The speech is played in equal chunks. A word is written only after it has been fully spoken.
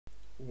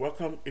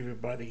Welcome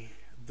everybody,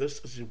 this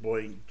is your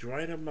boy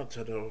Dryder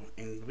Mataroa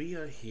and we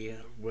are here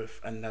with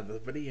another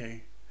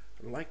video.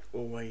 Like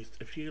always,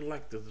 if you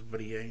like this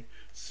video,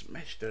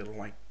 smash that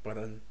like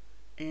button,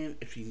 and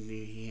if you're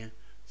new here,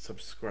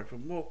 subscribe for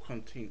more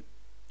content,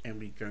 and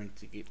we're going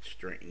to get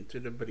straight into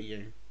the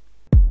video.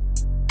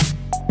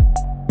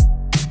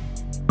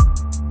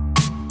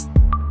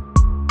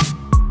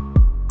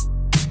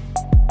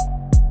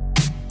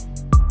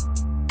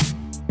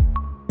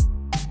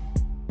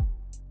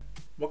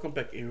 Welcome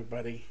back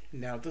everybody.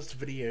 Now this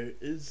video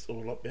is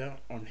all about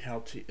on how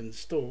to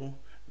install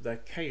the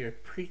Cayo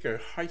Perico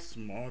Heist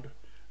mod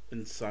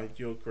inside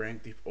your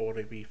Grand Theft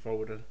Auto V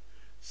folder.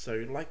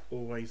 So like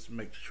always,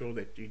 make sure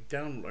that you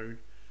download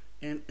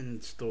and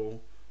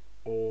install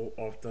all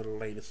of the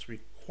latest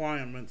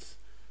requirements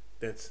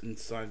that's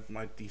inside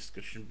my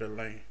description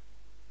below.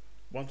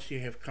 Once you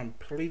have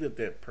completed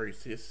that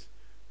process,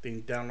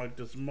 then download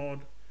this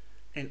mod,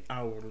 and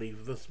I will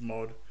leave this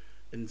mod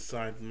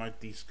inside my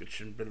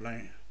description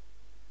below.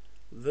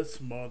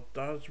 This mod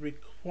does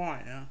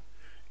require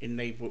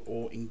enable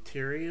all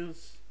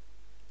interiors,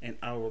 and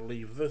I will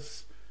leave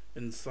this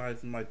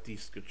inside my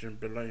description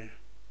below.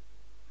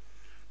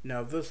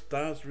 Now this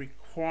does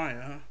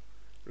require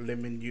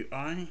Lemon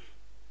UI,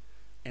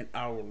 and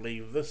I will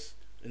leave this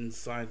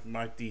inside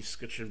my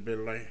description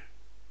below.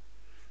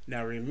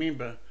 Now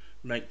remember,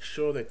 make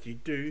sure that you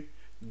do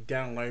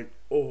download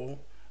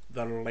all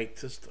the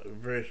latest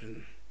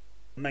version.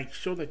 Make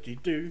sure that you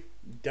do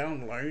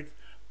download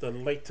the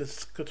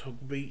latest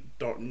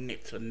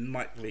GTAV.net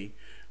nightly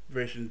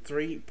version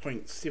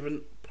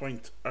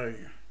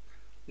 3.7.0.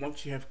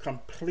 Once you have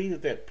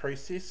completed that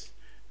process,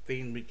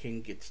 then we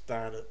can get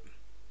started.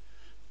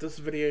 This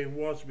video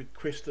was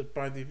requested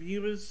by the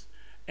viewers,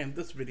 and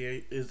this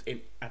video is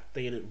an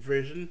updated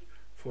version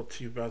for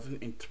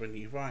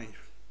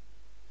 2025.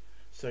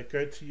 So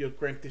go to your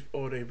Grand Theft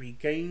Auto V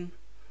game,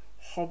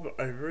 hover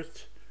over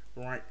it,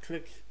 right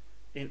click,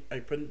 and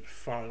open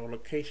file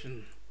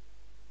location.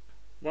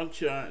 Once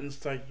you are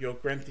inside your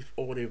Grand Theft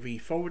Auto V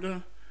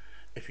folder,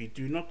 if you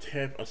do not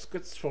have a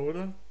scripts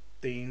folder,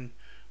 then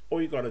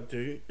all you gotta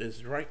do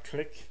is right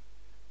click,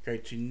 go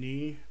to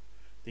new,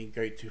 then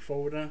go to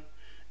folder,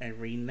 and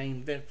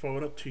rename that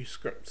folder to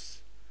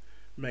scripts.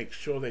 Make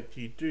sure that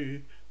you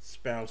do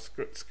spell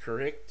scripts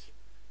correct,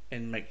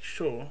 and make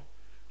sure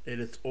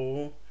it is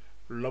all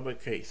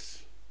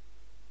lowercase.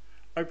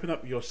 Open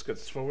up your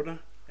scripts folder,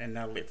 and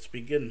now let's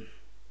begin.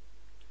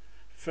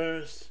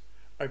 First,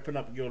 open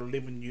up your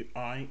Lemon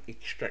UI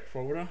extract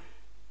folder.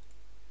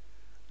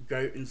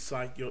 Go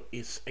inside your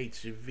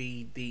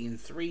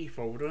SHVDN3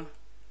 folder.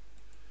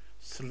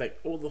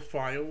 Select all the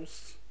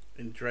files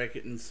and drag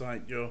it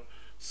inside your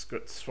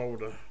scripts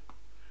folder.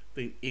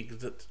 Then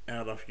exit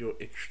out of your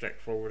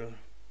extract folder.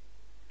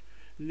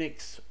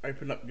 Next,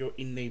 open up your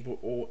enable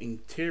all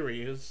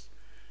interiors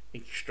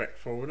extract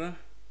folder.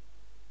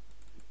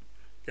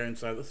 Go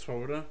inside this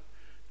folder.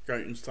 Go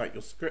inside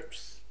your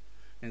scripts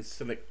and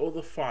select all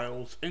the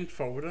files and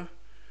folder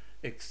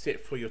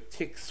except for your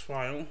text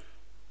file,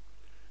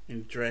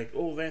 and drag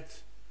all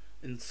that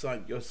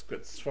inside your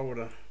scripts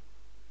folder.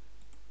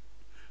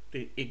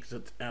 Then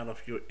exit out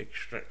of your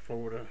extract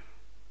folder.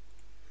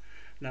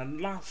 Now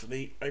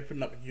lastly,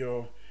 open up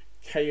your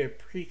Cayo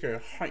Perico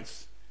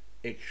Heist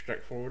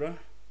extract folder.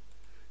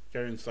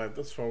 Go inside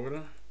this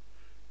folder.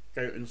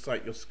 Go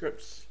inside your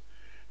scripts.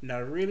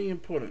 Now really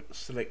important,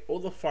 select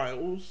all the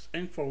files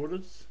and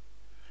folders.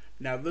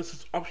 Now this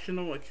is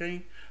optional,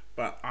 okay,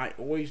 but I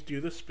always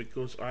do this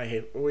because I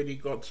have already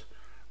got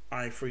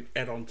iFruit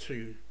add-on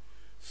 2.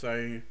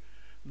 So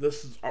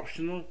this is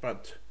optional,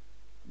 but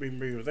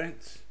remove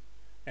that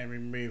and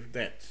remove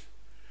that.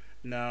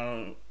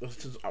 Now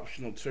this is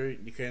optional too.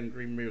 You can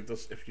remove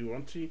this if you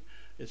want to.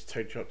 It's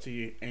totally up to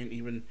you, and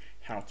even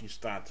how to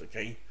start,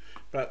 okay.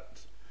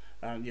 But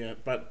yeah,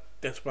 but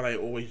that's what I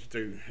always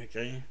do,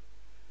 okay.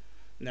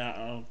 Now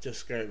I'll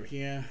just go over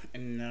here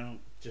and now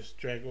just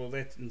drag all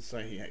that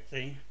inside here,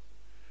 okay.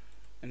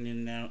 And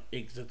then now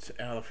exit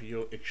out of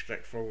your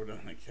extract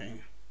folder,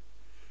 okay.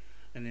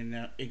 And then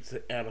now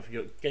exit out of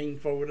your game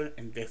folder,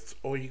 and that's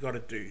all you gotta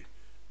do.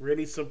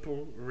 Really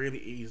simple, really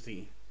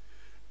easy.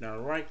 Now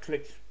right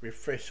click,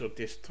 refresh your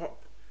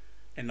desktop,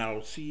 and I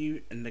will see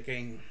you in the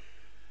game.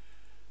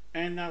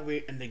 And now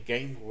we're in the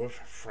game with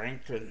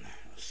Franklin.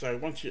 So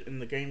once you're in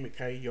the game,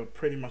 okay, you're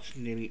pretty much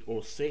nearly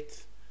all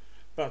set.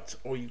 But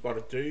all you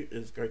got to do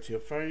is go to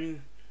your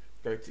phone,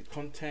 go to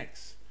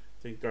contacts,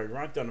 then go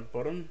right down the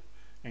bottom,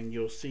 and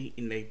you'll see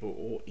enable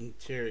all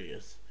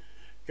interiors.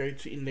 Go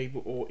to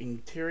enable all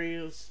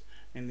interiors,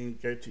 and then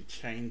go to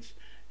change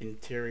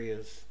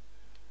interiors.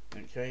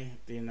 Okay,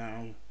 then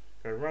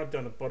go right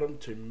down the bottom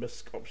to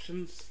misc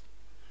options,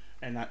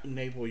 and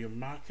enable your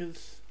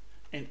markers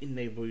and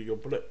enable your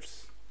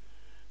blips.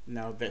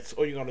 Now that's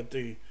all you got to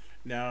do.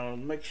 Now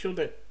make sure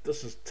that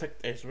this is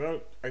ticked as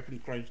well. Open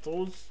close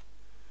doors.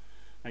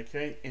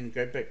 Okay, and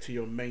go back to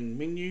your main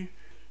menu,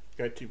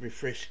 go to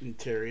refresh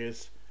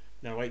interiors.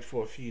 Now wait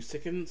for a few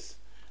seconds,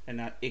 and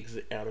now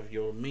exit out of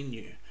your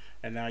menu,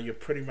 and now you're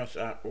pretty much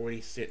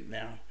already set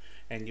now.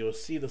 and you'll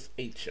see this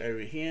H over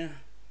here.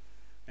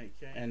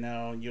 Okay, and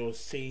now you'll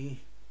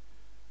see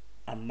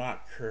a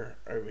marker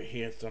over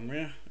here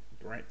somewhere,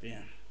 right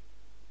there.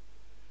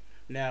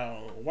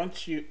 Now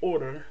once you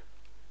order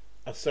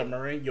a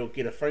submarine, you'll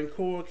get a phone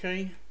call.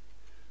 Okay,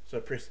 so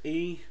press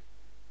E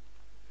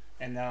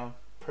and now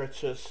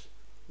purchase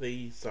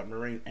the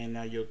submarine, and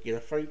now you'll get a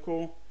phone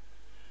call,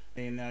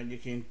 and now you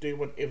can do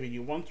whatever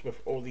you want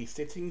with all these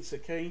settings.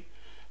 Okay,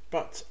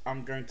 but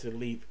I'm going to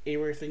leave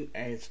everything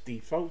as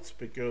default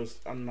because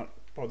I'm not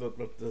bothered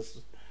with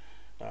this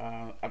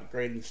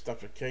upgrading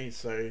stuff. Okay,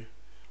 so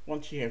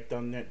once you have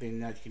done that, then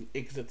now you can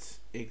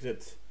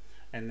exit,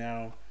 and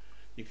now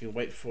you can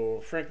wait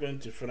for Franklin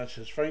to finish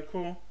his phone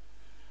call.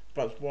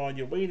 But while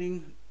you're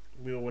waiting,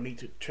 we will need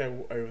to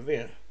travel over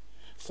there.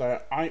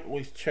 So I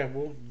always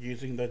travel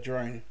using the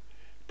drone.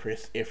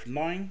 Press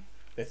F9.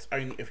 That's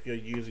only if you're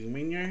using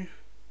menu.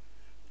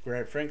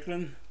 Grab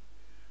Franklin.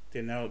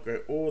 Then I'll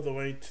go all the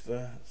way to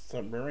the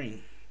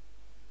submarine.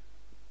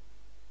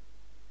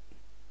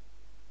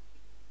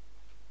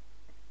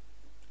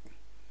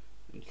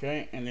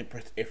 Okay, and then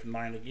press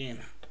F9 again.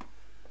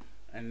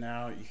 And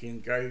now you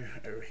can go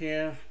over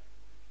here.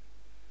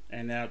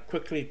 And now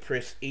quickly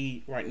press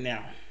E right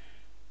now.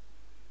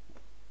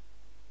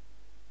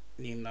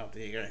 And now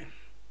there you go.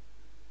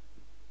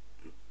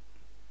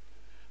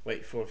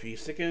 Wait for a few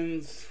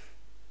seconds.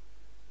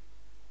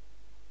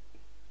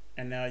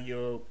 And now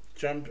you'll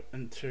jump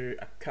into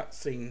a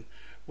cutscene,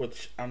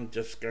 which I'm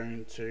just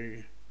going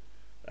to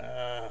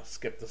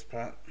skip this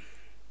part.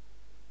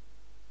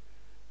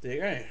 There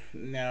you go.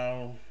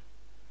 Now,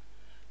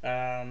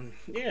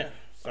 yeah,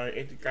 so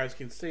as you guys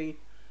can see,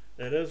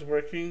 it is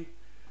working.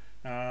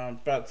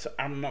 But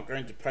I'm not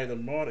going to play the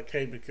mod,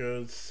 okay,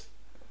 because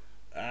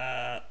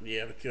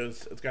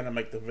because it's going to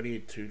make the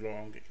video too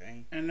long.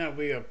 Okay, and now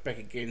we are back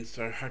again,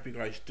 so I hope you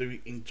guys do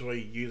enjoy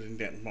using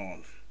that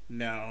mod.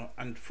 Now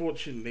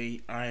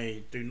unfortunately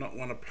I do not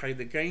want to play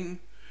the game.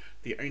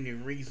 The only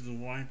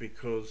reason why,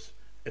 because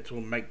it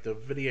will make the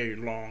video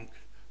long.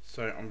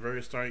 So I'm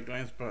very sorry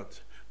guys,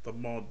 but the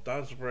mod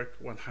does work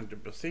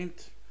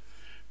 100%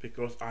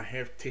 because I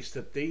have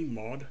tested the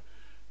mod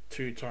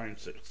 2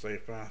 times so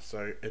far,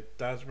 so it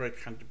does work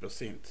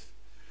 100%.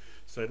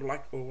 So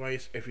like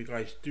always, if you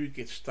guys do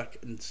get stuck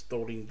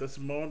installing this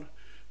mod,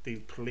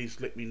 then please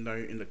let me know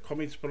in the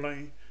comments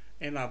below,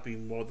 and I'll be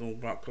more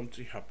than welcome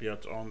to help you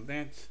out on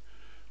that.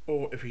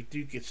 Or if you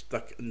do get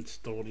stuck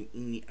installing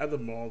any other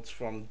mods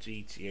from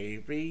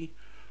GTAV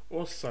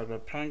or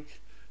Cyberpunk,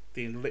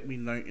 then let me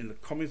know in the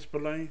comments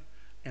below,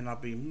 and I'll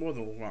be more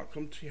than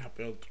welcome to help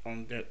you out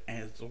on that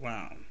as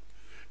well.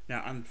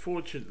 Now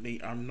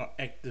unfortunately I'm not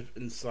active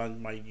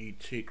inside my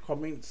YouTube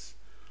comments.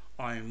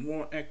 I am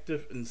more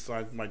active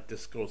inside my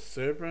Discord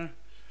server,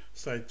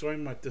 so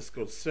join my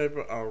Discord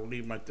server. I'll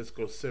leave my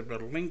Discord server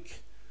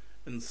link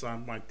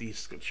inside my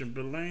description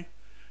below,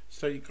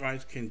 so you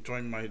guys can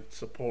join my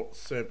support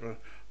server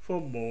for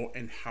more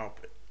and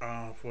help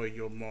for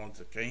your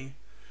mods. Okay,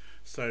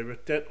 so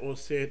with that all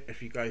said,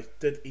 if you guys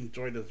did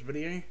enjoy this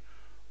video,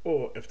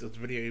 or if this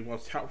video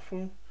was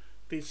helpful,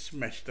 please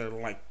smash the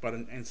like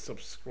button and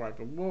subscribe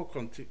for more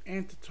content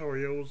and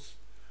tutorials,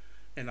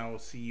 and I will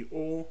see you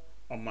all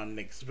on my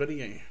next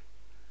video.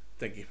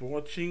 Thank you for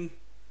watching.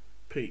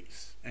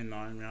 Peace, and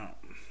I'm out.